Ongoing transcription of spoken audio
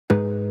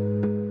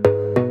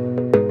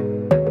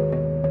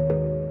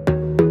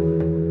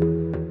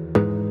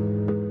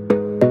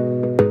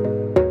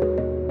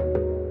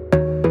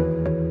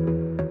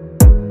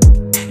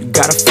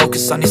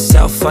focus on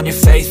yourself, on your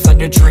faith, on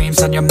your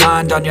dreams, on your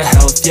mind, on your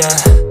health, yeah.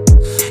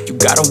 You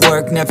gotta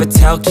work, never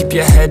tell, keep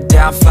your head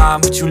down,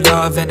 find what you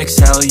love and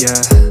excel,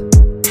 yeah.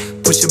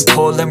 Push and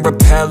pull and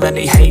repel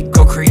any hate,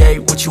 go create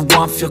what you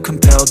want, feel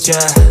compelled,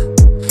 yeah.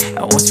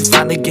 And once you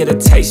finally get a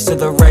taste of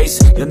the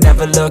race, you'll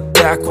never look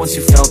back once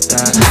you felt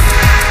that.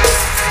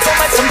 Don't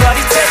let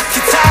somebody take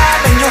your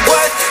time and your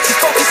worth, just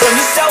focus on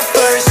yourself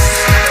first.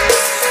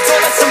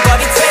 Don't let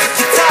somebody take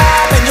your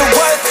time and your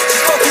worth,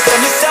 just focus on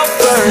yourself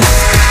first.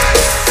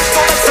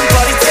 Don't let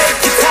somebody take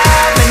your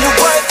time and your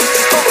worth,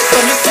 just focus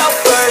on yourself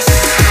first.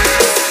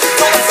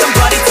 Don't let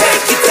somebody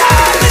take your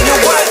time and your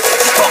worth,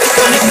 just focus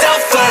on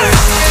yourself first.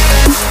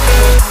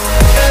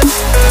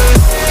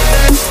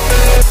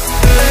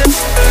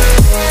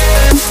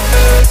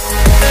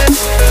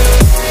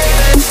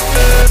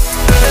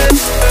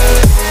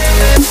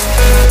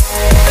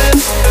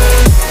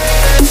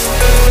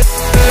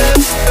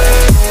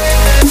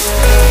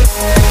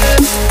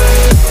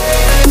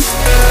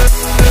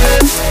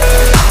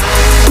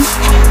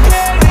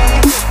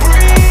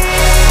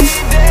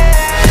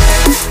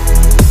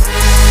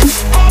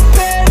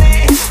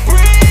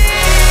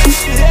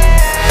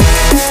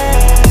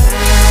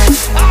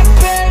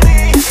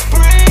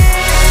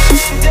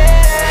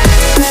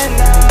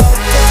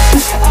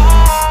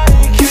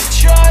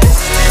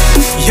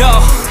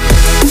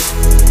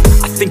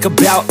 Think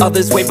about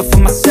others way before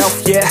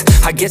myself, yeah.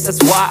 I guess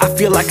that's why I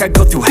feel like I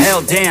go through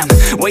hell, damn.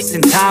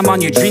 Wasting time on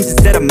your dreams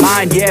instead of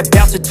mine, yeah.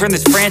 About to turn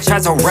this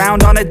franchise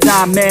around on a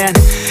dime, man.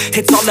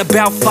 It's all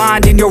about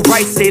finding your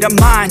right state of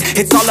mind.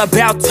 It's all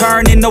about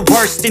turning the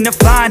worst into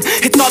fine.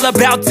 It's all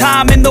about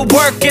time and the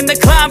work and the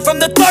climb. From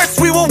the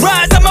thirst we will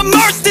rise, I'm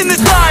immersed in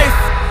this life.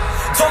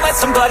 Don't let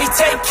somebody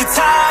take your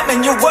time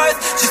and your worth,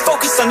 just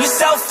focus on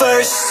yourself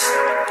first.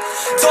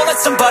 Don't let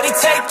somebody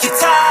take your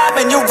time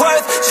and your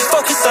worth, just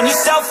focus on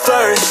yourself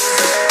first.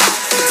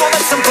 Don't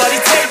let somebody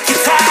take your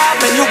time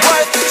and your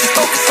worth, just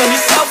focus on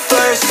yourself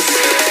first.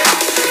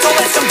 Don't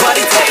let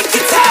somebody take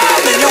your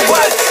time and your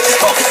worth, just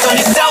focus on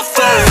yourself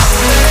first.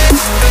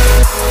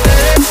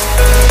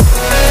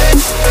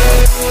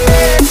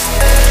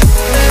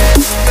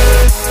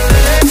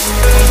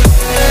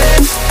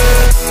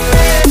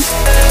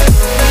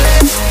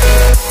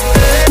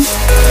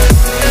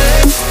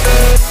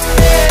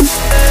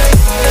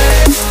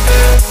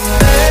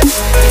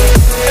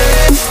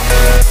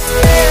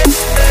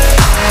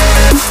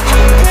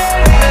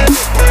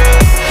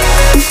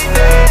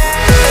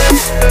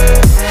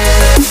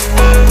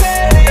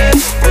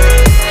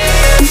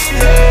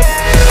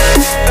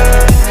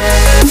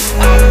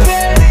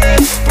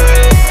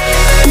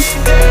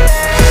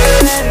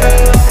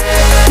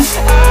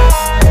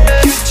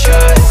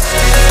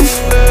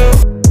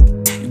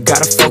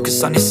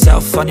 On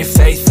yourself, on your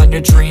faith, on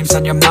your dreams,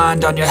 on your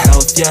mind, on your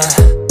health, yeah.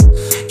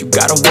 You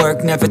gotta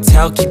work, never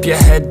tell, keep your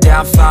head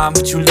down, find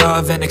what you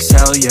love and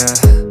excel, yeah.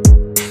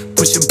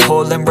 Push and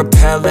pull and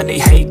repel any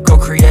hate, go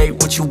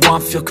create what you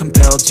want, feel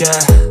compelled, yeah.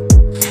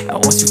 And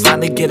once you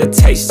finally get a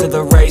taste of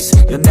the race,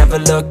 you'll never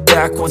look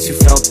back once you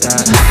felt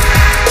that.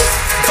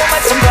 Don't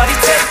let somebody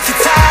take your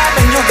time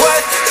and your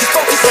worth, just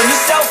focus on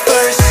yourself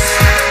first.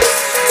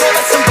 Don't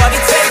let somebody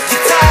take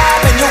your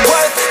time and your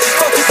worth, just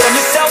focus on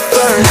yourself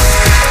first.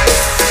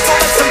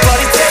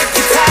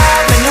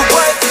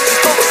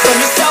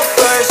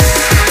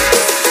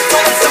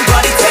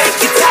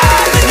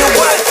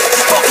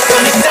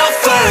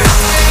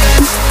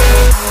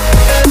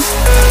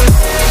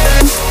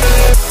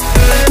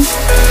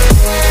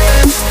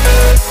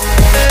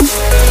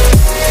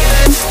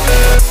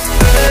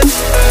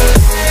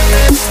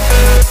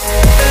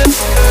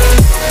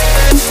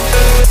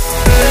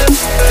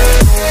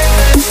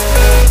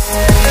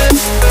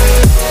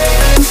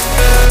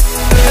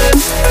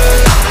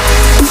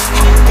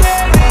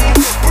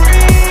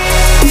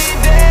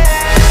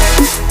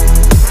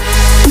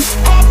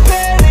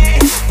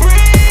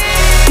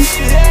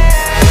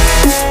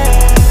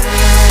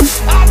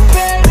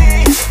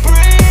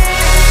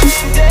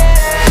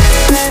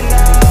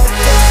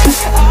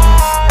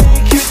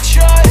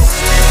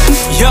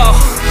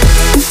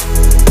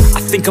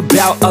 Think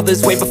about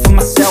others way before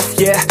myself,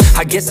 yeah.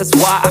 I guess that's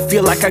why I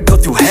feel like I go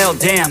through hell,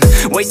 damn.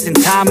 Wasting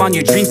time on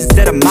your dreams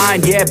instead of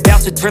mine, yeah.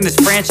 About to turn this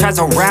franchise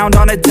around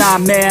on a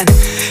dime, man.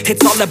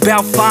 It's all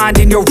about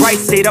finding your right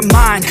state of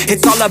mind.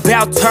 It's all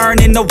about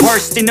turning the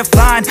worst into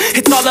fine.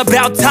 It's all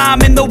about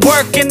time and the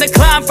work and the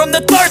climb. From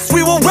the thirst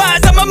we will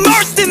rise, I'm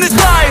immersed in this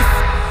life.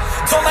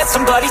 Don't let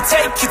somebody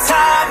take your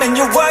time and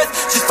your worth,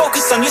 just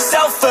focus on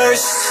yourself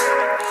first.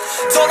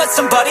 Don't let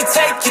somebody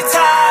take your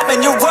time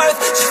and your worth,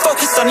 just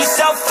focus on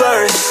yourself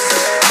first.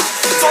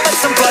 Don't let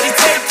somebody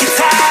take your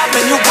time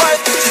and your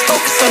worth, just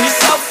focus on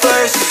yourself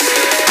first.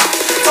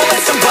 Don't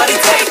let somebody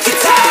take your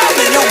time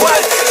and your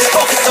worth, just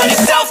focus on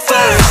yourself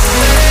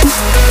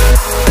first.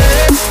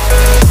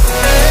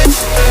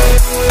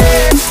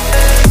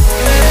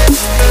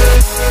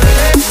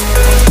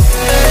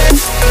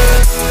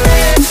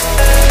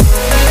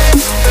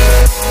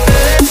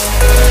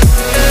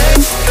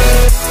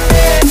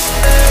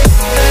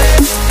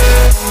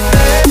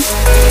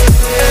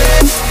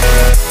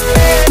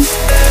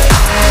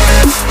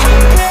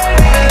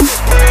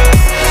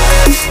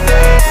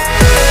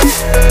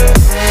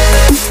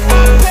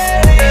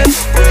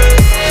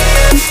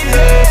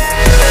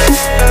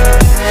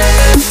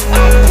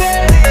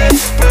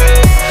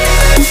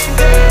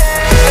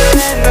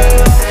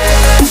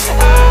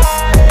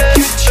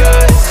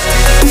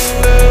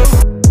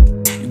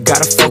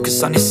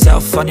 focus on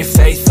yourself, on your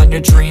faith, on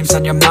your dreams,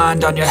 on your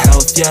mind, on your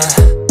health, yeah.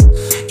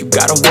 You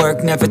gotta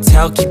work, never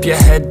tell, keep your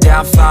head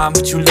down, find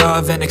what you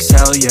love and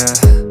excel, yeah.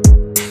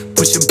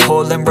 Push and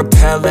pull and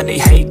repel any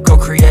hate, go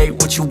create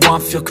what you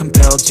want, feel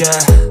compelled, yeah.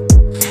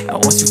 And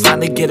once you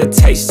finally get a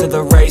taste of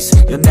the race,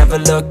 you'll never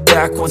look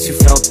back once you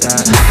felt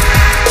that.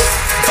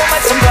 Don't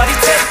let somebody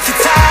take your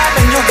time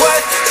and your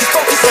worth, just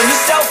focus on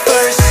yourself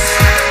first.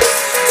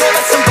 Don't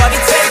let somebody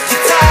take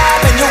your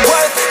time and your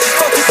worth, just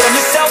focus on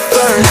yourself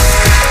first.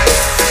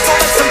 Don't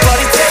let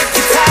somebody take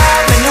your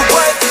time and your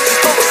worth, just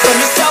focus on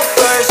yourself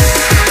first.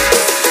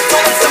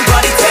 Don't let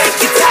somebody take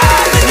your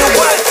time and your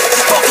worth,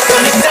 just focus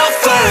on yourself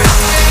first.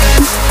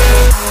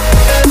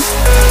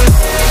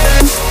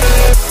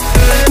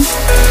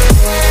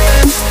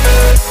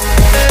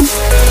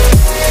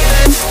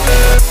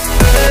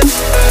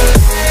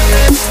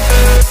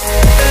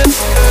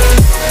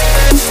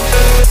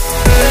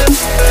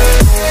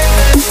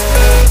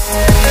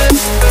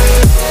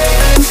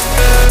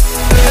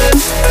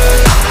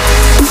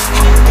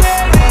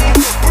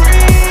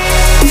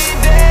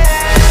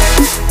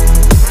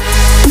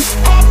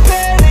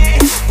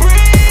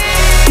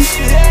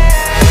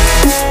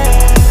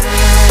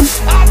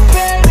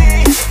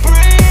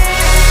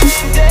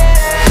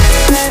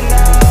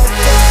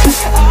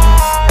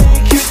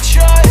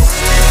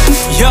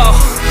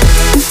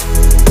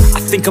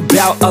 Think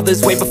about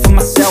others way before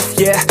myself,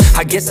 yeah.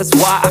 I guess that's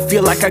why I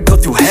feel like I go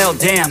through hell,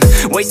 damn.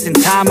 Wasting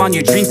time on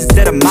your dreams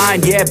instead of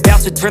mine, yeah.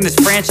 About to turn this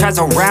franchise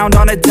around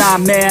on a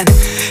dime, man.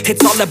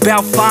 It's all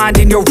about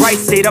finding your right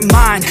state of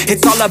mind.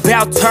 It's all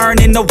about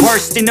turning the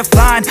worst into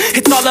fine.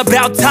 It's all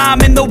about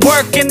time and the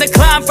work and the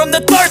climb. From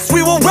the thirst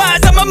we will rise,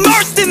 I'm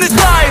immersed in this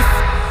life.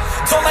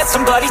 Don't let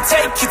somebody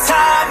take your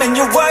time and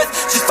your worth,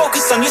 just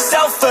focus on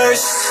yourself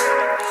first.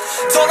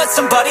 Don't let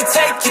somebody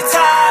take your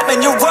time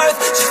and your worth,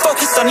 just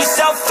focus on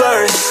yourself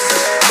first.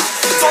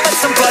 Don't let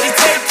somebody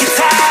take your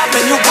time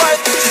and your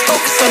worth, just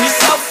focus on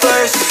yourself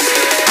first.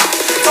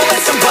 Don't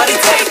let somebody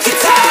take your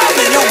time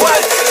and your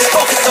worth, just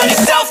focus on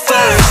yourself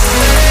first.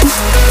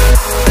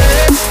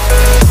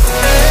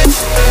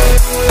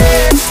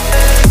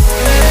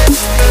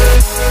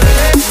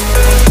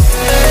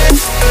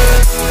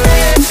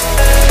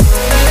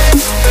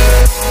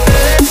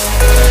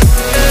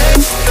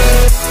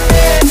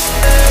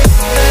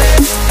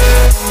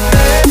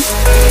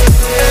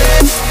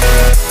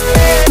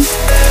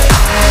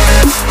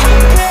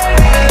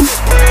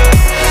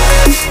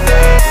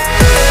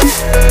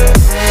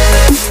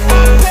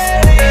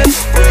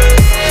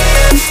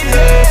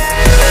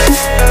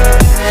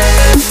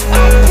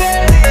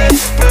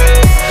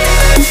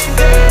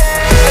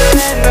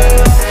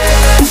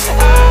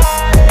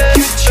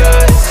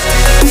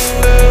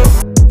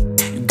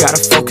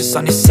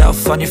 On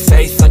yourself, on your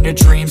faith, on your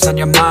dreams, on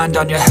your mind,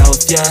 on your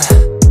health, yeah.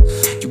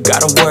 You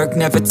gotta work,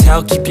 never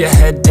tell, keep your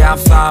head down,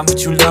 find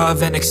what you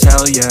love and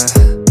excel, yeah.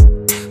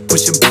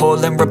 Push and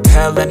pull and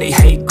repel any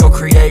hate, go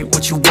create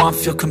what you want,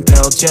 feel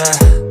compelled, yeah.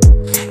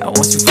 And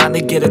once you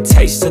finally get a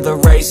taste of the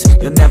race,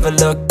 you'll never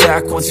look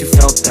back once you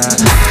felt that.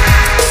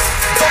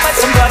 Don't let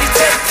somebody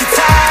take your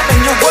time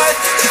and your worth,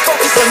 just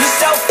focus on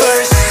yourself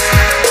first.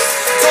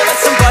 Don't let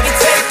somebody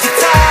take your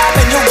time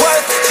and your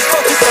worth, just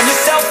focus on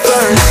yourself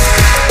first.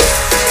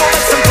 Don't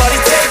let somebody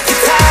take your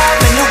time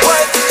and your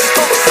worth, just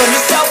focus on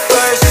yourself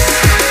first.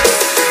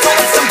 Don't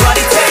let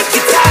somebody take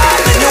your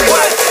time and your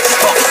worth, just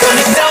focus on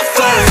yourself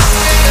first.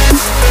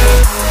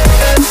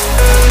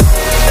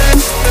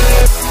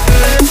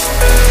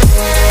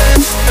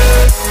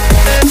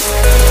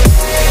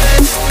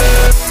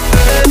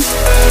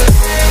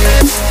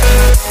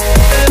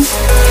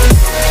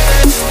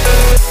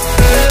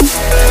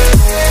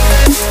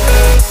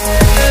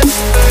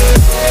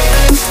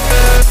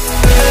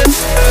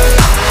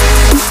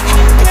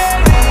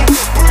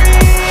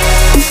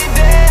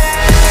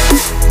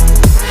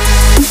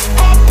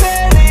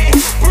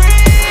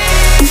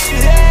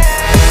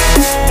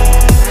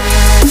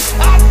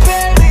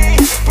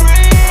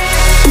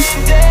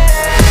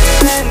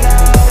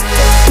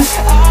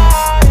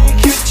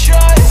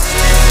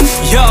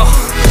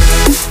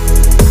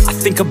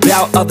 Think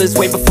about others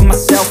way before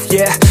myself,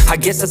 yeah. I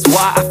guess that's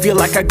why I feel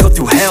like I go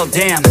through hell,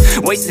 damn.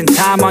 Wasting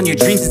time on your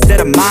dreams instead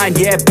of mine,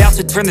 yeah. About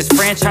to turn this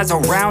franchise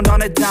around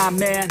on a dime,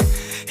 man.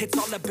 It's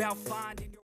all about finding